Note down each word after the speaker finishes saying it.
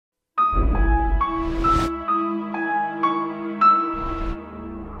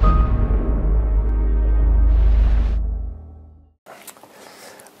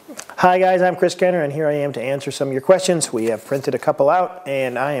Hi guys, I'm Chris Kenner, and here I am to answer some of your questions. We have printed a couple out,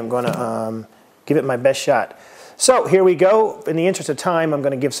 and I am going to give it my best shot. So here we go. In the interest of time, I'm going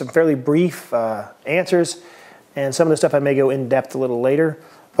to give some fairly brief answers, and some of the stuff I may go in depth a little later,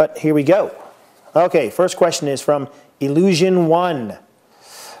 but here we go. Okay, first question is from Illusion1.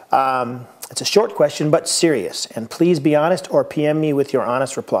 It's a short question, but serious, and please be honest or PM me with your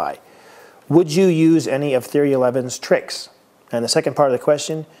honest reply. Would you use any of Theory 11's tricks? And the second part of the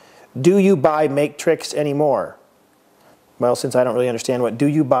question, do you buy make tricks anymore? Well, since I don't really understand what do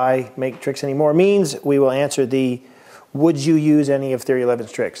you buy make tricks anymore means, we will answer the would you use any of Theory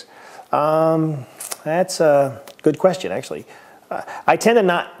 11's tricks? That's a good question, actually. I tend to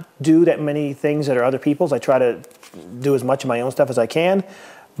not do that many things that are other people's. I try to do as much of my own stuff as I can.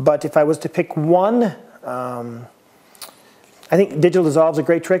 But if I was to pick one, I think Digital Dissolve is a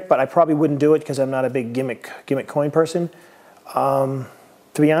great trick, but I probably wouldn't do it because I'm not a big gimmick coin person.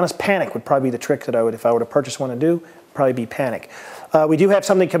 To be honest, Panic would probably be the trick that I would, if I were to purchase one and do, probably be Panic. We do have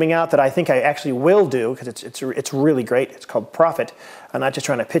something coming out that I think I actually will do because it's really great. It's called Profit. I'm not just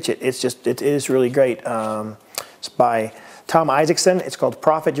trying to pitch it. It is really great. It's by Tom Isaacson. It's called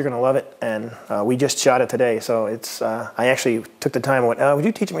Profit. You're going to love it, and we just shot it today. So it's I actually took the time and went, would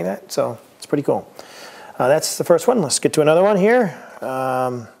you teach me that? So it's pretty cool. That's the first one. Let's get to another one here.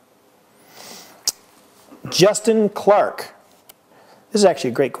 Justin Clark. This is actually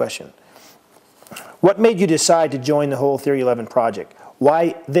a great question. What made you decide to join the whole Theory 11 project?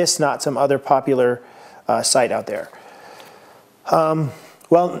 Why this, not some other popular site out there?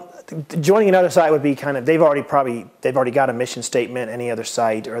 Well, joining another site would be kind of, they've already got a mission statement, any other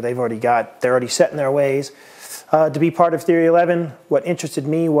site, or they're already set in their ways. To be part of Theory 11, what interested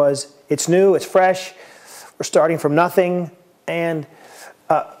me was it's new, it's fresh, we're starting from nothing, and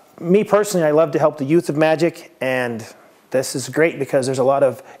me personally, I love to help the youth of magic, and this is great because there's a lot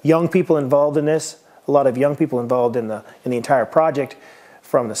of young people involved in this, a lot of young people involved in the entire project,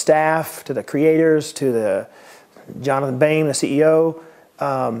 from the staff to the creators to the Jonathan Bain, the CEO,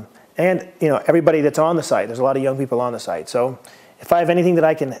 and everybody that's on the site. There's a lot of young people on the site. So if I have anything that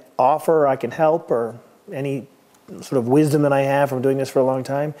I can offer or I can help, or any sort of wisdom that I have from doing this for a long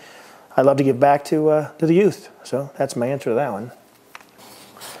time, I'd love to give back to the youth. So that's my answer to that one.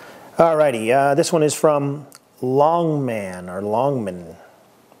 Alrighty, this one is from Longman or Longman.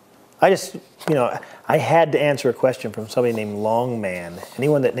 I had to answer a question from somebody named Longman.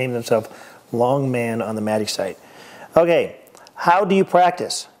 Anyone that named themselves Longman on the magic site. Okay, how do you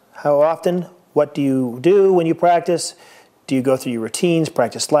practice? How often? What do you do when you practice? Do you go through your routines,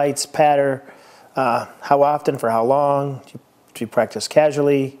 practice lights, patter? How often, for how long? Do you practice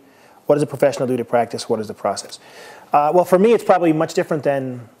casually? What does a professional do to practice? What is the process? Well, for me, it's probably much different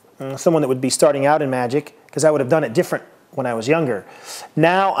than someone that would be starting out in magic, because I would have done it different when I was younger.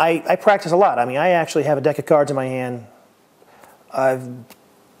 Now I practice a lot. I mean, I actually have a deck of cards in my hand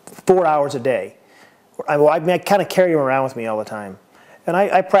 4 hours a day. I kind of carry them around with me all the time. And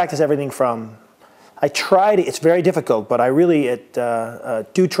I practice everything from, it's very difficult, but I really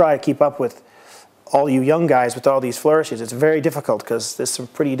do try to keep up with all you young guys with all these flourishes. It's very difficult because there's some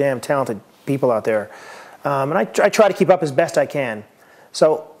pretty damn talented people out there. And I try to keep up as best I can.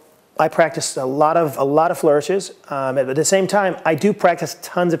 So I practice a lot of flourishes. At the same time, I do practice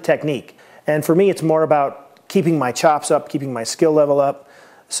tons of technique. And for me, it's more about keeping my chops up, keeping my skill level up.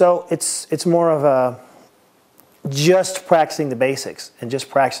 So it's more of just practicing the basics and just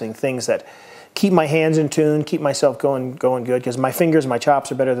practicing things that keep my hands in tune, keep myself going good, because my fingers, my chops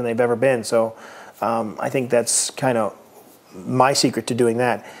are better than they've ever been. So I think that's kind of my secret to doing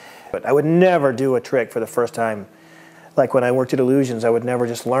that. But I would never do a trick for the first time. Like when I worked at Illusions, I would never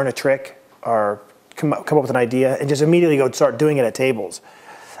just learn a trick or come up with an idea and just immediately go start doing it at tables.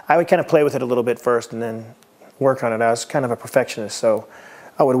 I would kind of play with it a little bit first and then work on it. I was kind of a perfectionist, so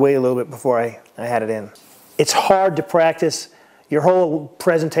I would wait a little bit before I had it in. It's hard to practice your whole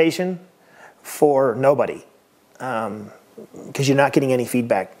presentation for nobody because you're not getting any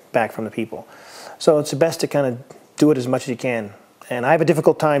feedback back from the people. So it's best to kind of do it as much as you can. And I have a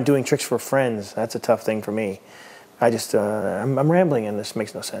difficult time doing tricks for friends. That's a tough thing for me. I'm rambling and this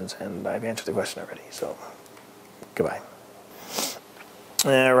makes no sense, and I've answered the question already, so goodbye.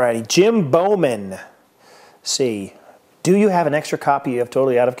 Alrighty, Jim Bowman. C. Do you have an extra copy of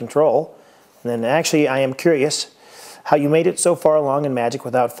Totally Out of Control? And then actually, I am curious how you made it so far along in magic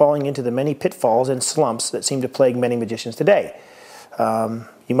without falling into the many pitfalls and slumps that seem to plague many magicians today.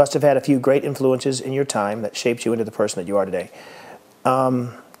 You must have had a few great influences in your time that shaped you into the person that you are today.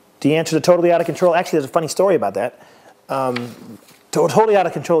 The answer to Totally Out of Control, actually there's a funny story about that. Totally Out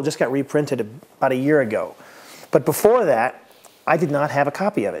of Control just got reprinted about a year ago. But before that, I did not have a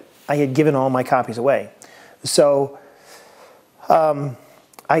copy of it. I had given all my copies away. So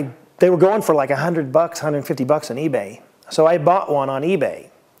they were going for like $100, $150 on eBay. So I bought one on eBay.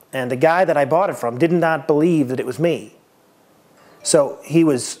 And the guy that I bought it from did not believe that it was me. So he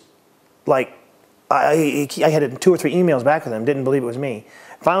was like, I had 2 or 3 emails back with him, didn't believe it was me.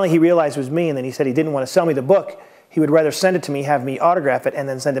 Finally, he realized it was me, and then he said he didn't want to sell me the book. He would rather send it to me, have me autograph it, and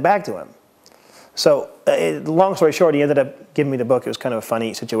then send it back to him. So long story short, he ended up giving me the book. It was kind of a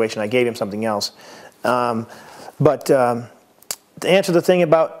funny situation. I gave him something else. But to answer the thing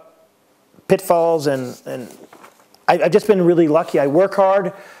about pitfalls, and I've just been really lucky. I work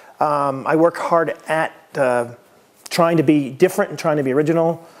hard. I work hard at trying to be different and trying to be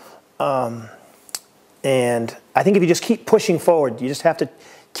original. And I think if you just keep pushing forward, you just have to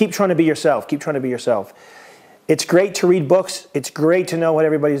keep trying to be yourself. Keep trying to be yourself. It's great to read books. It's great to know what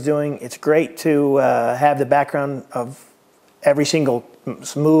everybody's doing. It's great to have the background of every single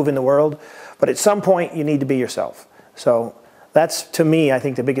move in the world. But at some point, you need to be yourself. So that's, to me, I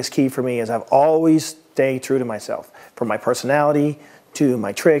think the biggest key for me is I've always stayed true to myself. From my personality to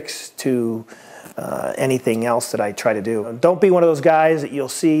my tricks to anything else that I try to do. Don't be one of those guys that you'll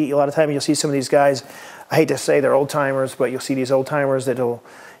see, a lot of times you'll see some of these guys, I hate to say they're old timers, but you'll see these old timers they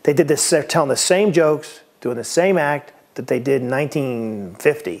did this, they're telling the same jokes, doing the same act that they did in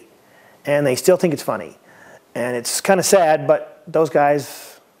 1950, and they still think it's funny. And it's kind of sad, but those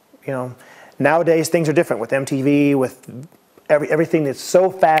guys, you know, nowadays things are different with MTV, with everything that's so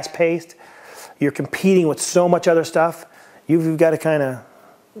fast paced. You're competing with so much other stuff. You've got to kind of,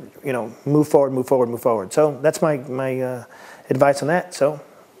 you know, move forward, move forward, move forward. So that's my advice on that. So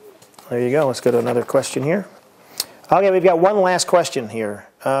there you go. Let's go to another question here. Okay, we've got one last question here.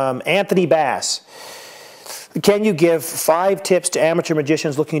 Anthony Bass. Can you give 5 tips to amateur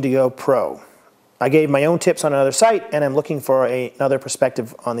magicians looking to go pro? I gave my own tips on another site, and I'm looking for another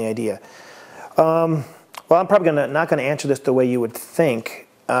perspective on the idea. Well, I'm probably not going to answer this the way you would think,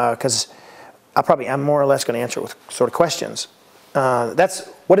 because I'm more or less going to answer it with sort of questions. What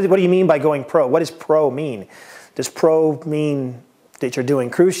do you mean by going pro? What does pro mean? Does pro mean that you're doing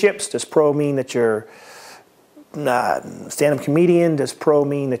cruise ships? Does pro mean that you're stand-up comedian? Does pro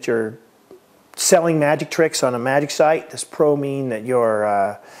mean that you're selling magic tricks on a magic site? Does pro mean that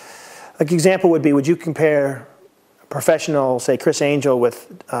you're, like example would be, would you compare professional, say Chris Angel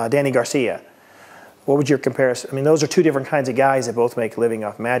with Danny Garcia? What would your comparison? I mean, those are 2 different kinds of guys that both make a living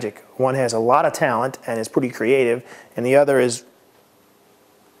off magic. One has a lot of talent and is pretty creative, and the other is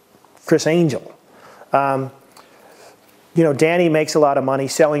Chris Angel. You know, Danny makes a lot of money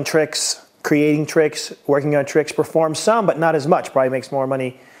selling tricks, creating tricks, working on tricks, performs some, but not as much. Probably makes more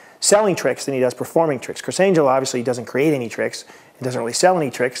money selling tricks than he does performing tricks. Chris Angel obviously doesn't create any tricks. He doesn't really sell any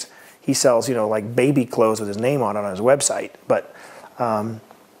tricks. He sells, you know, like baby clothes with his name on it on his website. But,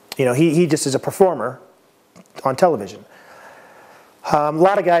 you know, he just is a performer on television. A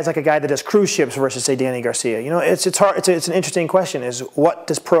lot of guys, like a guy that does cruise ships versus, say, Danny Garcia. You know, it's hard. It's an interesting question. Is what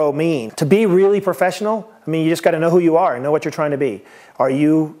does pro mean? To be really professional, I mean, you just got to know who you are and know what you're trying to be. Are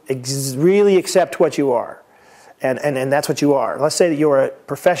you really accept what you are, and that's what you are. Let's say that you're a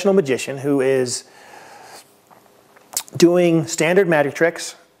professional magician who is doing standard magic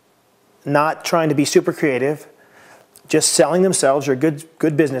tricks, not trying to be super creative, just selling themselves. You're a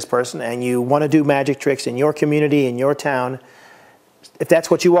good business person, and you want to do magic tricks in your community, in your town. If that's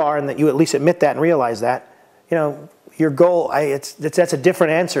what you are, and that you at least admit that and realize that, you know, your goal, that's a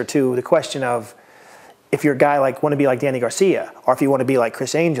different answer to the question of if you're a guy want to be like Danny Garcia, or if you want to be like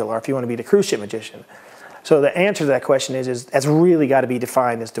Chris Angel, or if you want to be the cruise ship magician. So the answer to that question is that's really got to be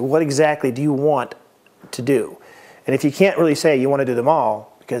defined as to what exactly do you want to do. And if you can't really say you want to do them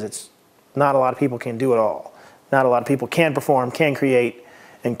all, because it's not a lot of people can do it all. Not a lot of people can perform, can create,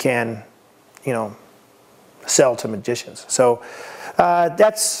 and can, you know, sell to magicians. So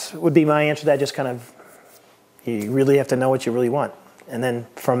that's would be my answer to that. Just kind of, you really have to know what you really want. And then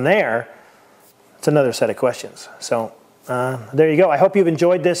from there, it's another set of questions. So there you go. I hope you've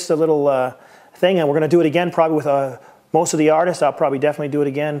enjoyed this little thing. And we're going to do it again probably with most of the artists. I'll probably definitely do it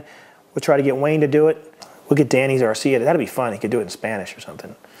again. We'll try to get Wayne to do it. We'll get Danny Garcia. That'd be fun. He could do it in Spanish or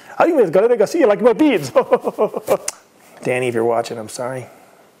something. I think it's gonna Garcia like my beads. Danny, if you're watching, I'm sorry.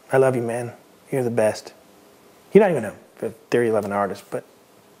 I love you, man. You're the best. You're not even a Theory 11 artist, but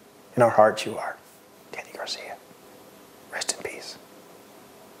in our hearts you are. Danny Garcia. Rest in peace.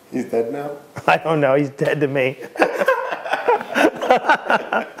 He's dead now? I don't know. He's dead to me.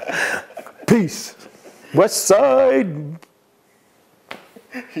 Peace. West Side.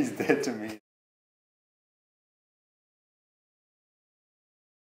 He's dead to me.